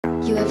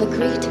You have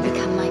agreed to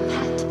become my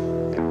pet.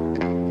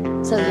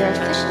 So you're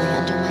officially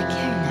under my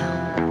care now.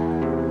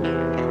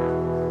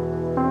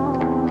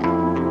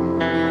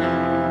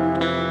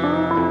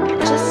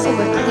 Just so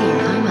we're clear,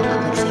 I'm a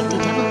public safety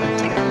devil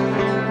hunter.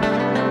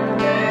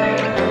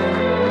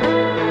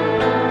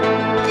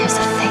 There's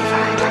a favor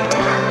I'd like to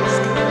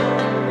ask.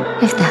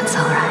 If that's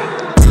alright.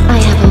 I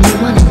have only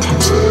one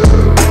intention.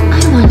 I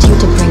want you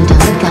to bring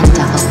down the gun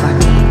devil for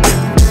me.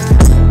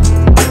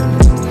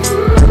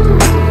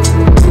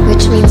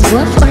 Which means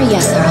woof or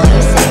yes are all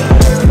you say.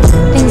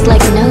 Things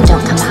like no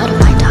don't come out.